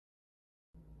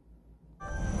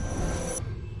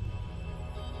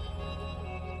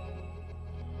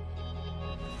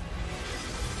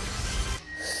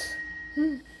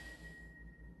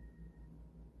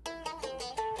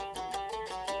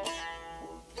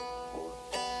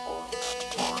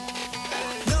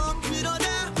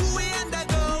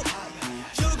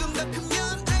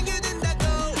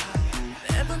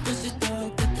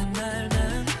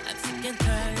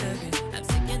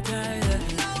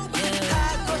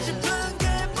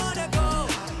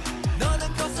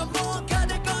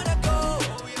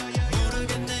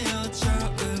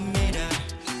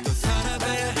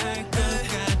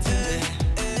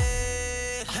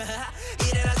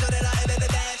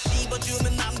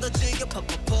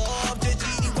퍽퍽퍽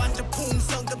재질이 완전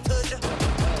풍성급 터져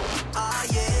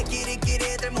아예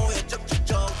끼리끼리들 모여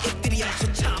쩍쩍쩍 애들이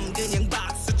한쳐 참 그냥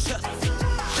박수쳐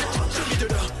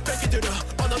준비들어 뺏기들어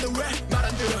너는 왜 말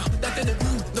안 들어 나 때는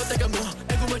너 때가 뭐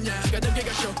알고 뭐냐 가는 게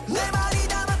가쇼 내 말이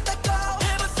다 맞다고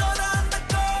해봤어도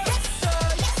안다고 Yes sir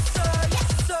yes sir yes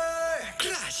sir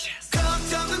Gracias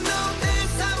걱정은 no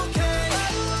it's I'm okay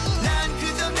난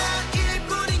그저 난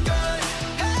일뿐인걸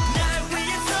날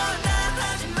위해서 난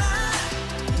하지마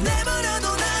내버려도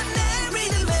난 내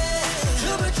믿을래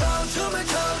춤을 춰 춤을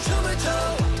춰 춤을 춰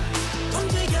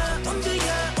움직여 움직여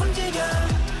움직여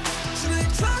춤을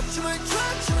춰 춤을 춰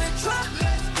춤을 춰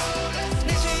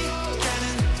내 시간은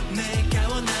내가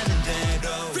원하는 대로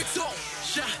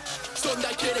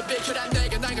손닿기를 비켜라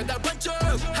내가 나간다 번쩍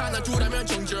하나 둘하면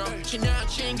정적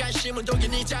지나친 관심은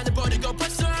독인이 잔을 버리고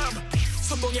벌써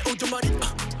선봉에 우두머리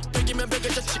뺏기면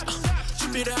뺏겨졌지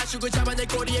준비를 하시고 잡아내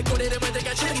꼬리에 꼬리를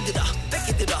매대가 즐기들어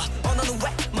뺏기들어 너는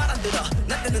왜 말 안 들어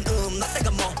나 때는 나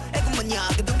때가 뭐 애고 뭐냐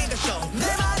그 동기가 쇼 내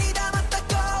말이 다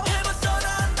맞다고 해봤어도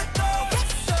안다고 Yes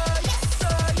sir yes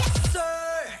sir yes sir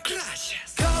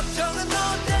Gracias 걱정은 no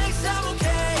thanks I'm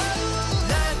okay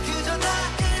난 그저 나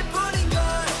일뿐인걸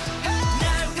날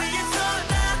위해서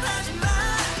난 하지마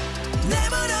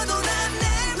내버려도 난 내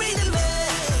믿을래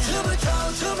춤을 춰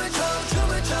춤을 춰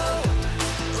춤을 춰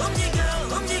움직여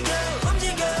움직여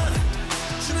움직여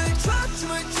춤을 춰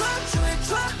춤을 춰 춤을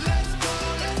춰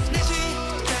내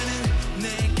시간은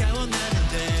내가 원하는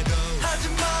대로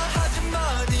하지마 하지마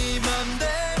네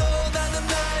맘대로 나는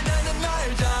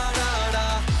날 잘 알아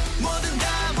뭐든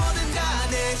다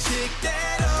내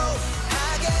식대로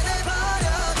하게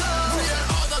내버려둬 We are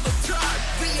another tribe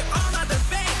We are another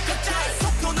fake 가짜의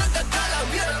속도는 다 달라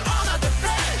We are another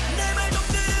fake 내 말 좀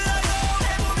들어요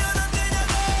해보면 안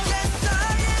되냐고 Yes sir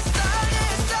yes sir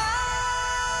yes sir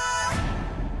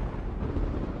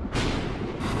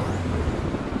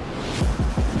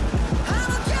I'm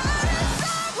okay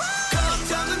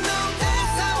걱정은 no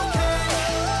thanks I'm okay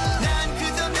난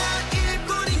그저 난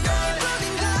일뿐인걸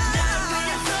날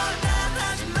위해서 난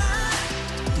하지마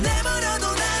내버려도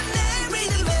난 내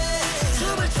믿을래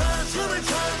춤을 춰 춤을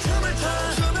춰 춤을 춰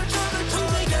춤을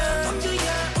움직여 움직여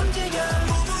움직여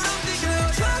몸을 움직여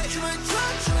춤을 춰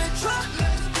춤을 춰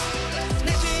내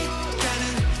시간은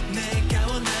내가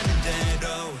원하는 대로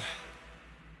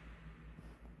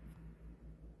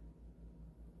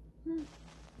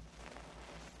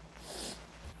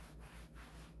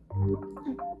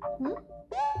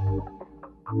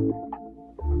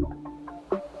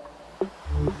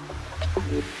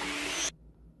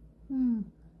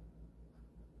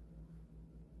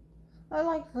I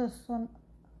like this one.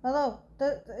 Hello,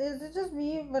 is it just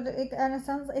me? But it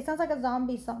sounds like a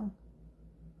zombie song.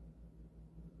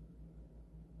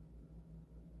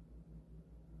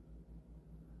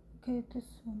 Okay, this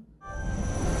one.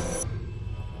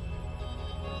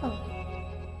 Okay.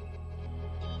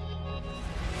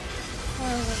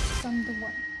 Let's send the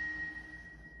one.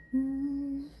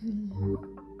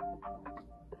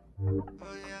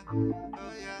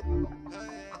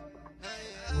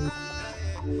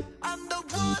 I'm the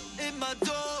one in my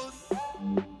zone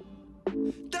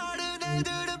다른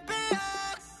애들은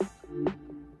빼앗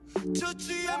저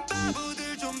취한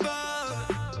바보들 좀 봐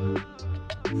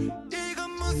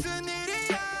이건 무슨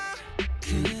일이야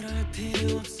그럴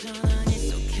필요 없어 난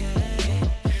it's okay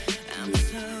I'm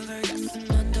sorry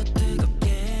가슴만 더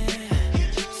뜨겁게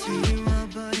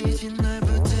지워버리지 날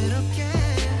부드럽게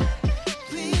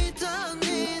We don't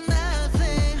need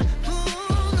nothing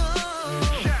oh no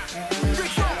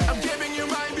I'm giving you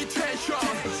my invitation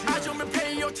아주면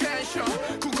pay attention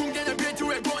쿵쿵대는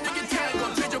비트에 번역이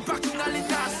태고 뒤져 박수 난리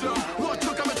났어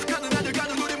어떡하면 축하는 아들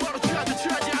가는 우리 멀어 취하든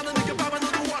취하지 않은 네가 봐봐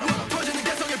너도 원어 터지는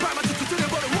개성에 발맞춰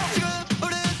두드려버려 지금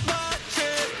우린 마치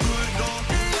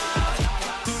불놀이야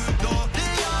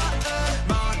불놀이야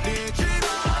말리지마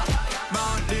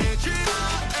말리지마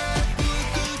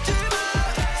웃기지마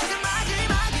지금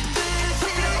마지막인 듯이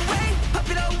Pop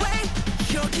it away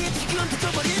여기 지금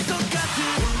터져버릴 것 같은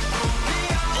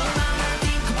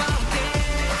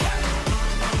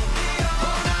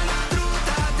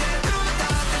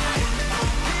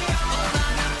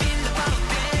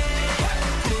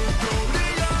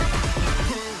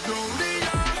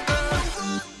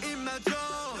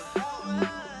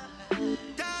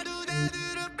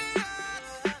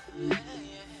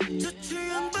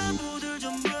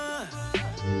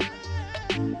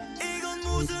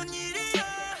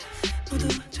모두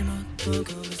잘못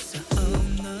보고 있어 oh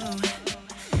no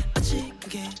어찌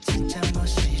그게 진짜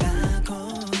멋이라고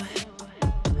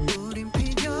우린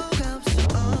필요가 없어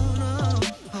oh no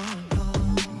oh,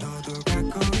 oh. 너도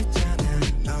갖고 있잖아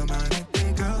너만의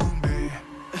뜨거움을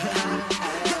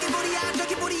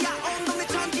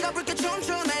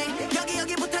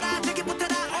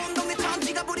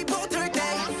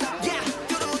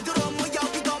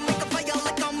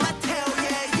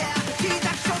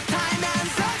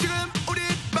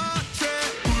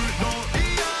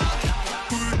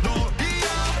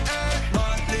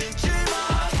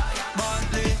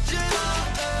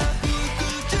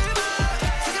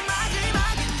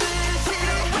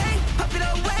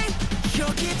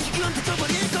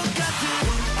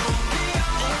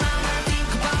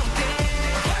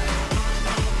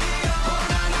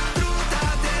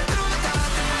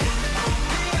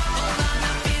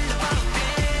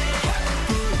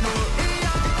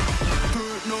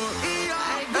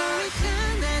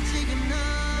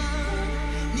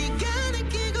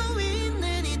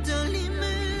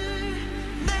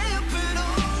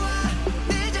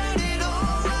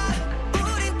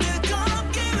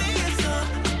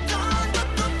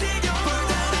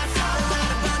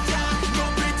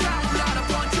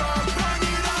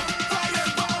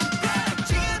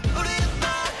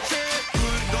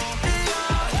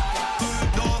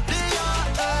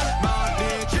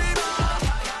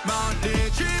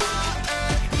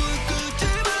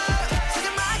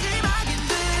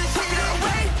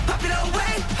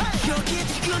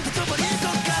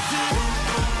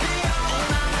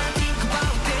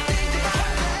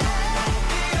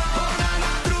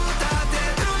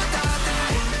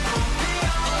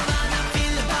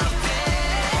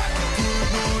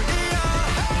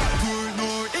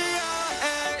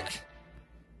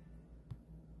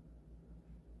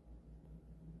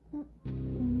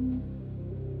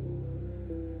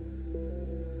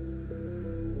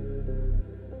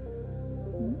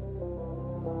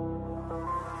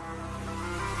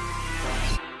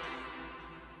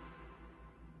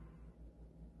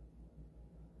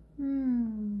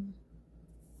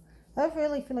I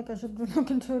really feel like I should look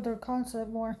into their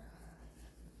concept more.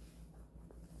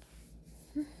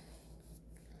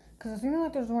 Because it seems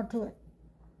like there's more to it.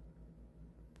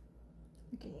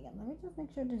 Okay, again, let me just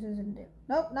make sure this isn't it.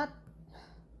 Nope, not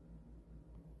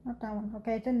that one.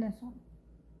 Okay, it's in this one.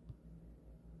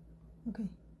 Okay.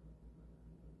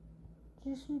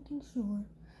 Just making sure.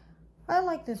 I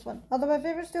like this one. Although my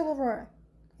favorite's still Aurora.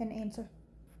 And Answer.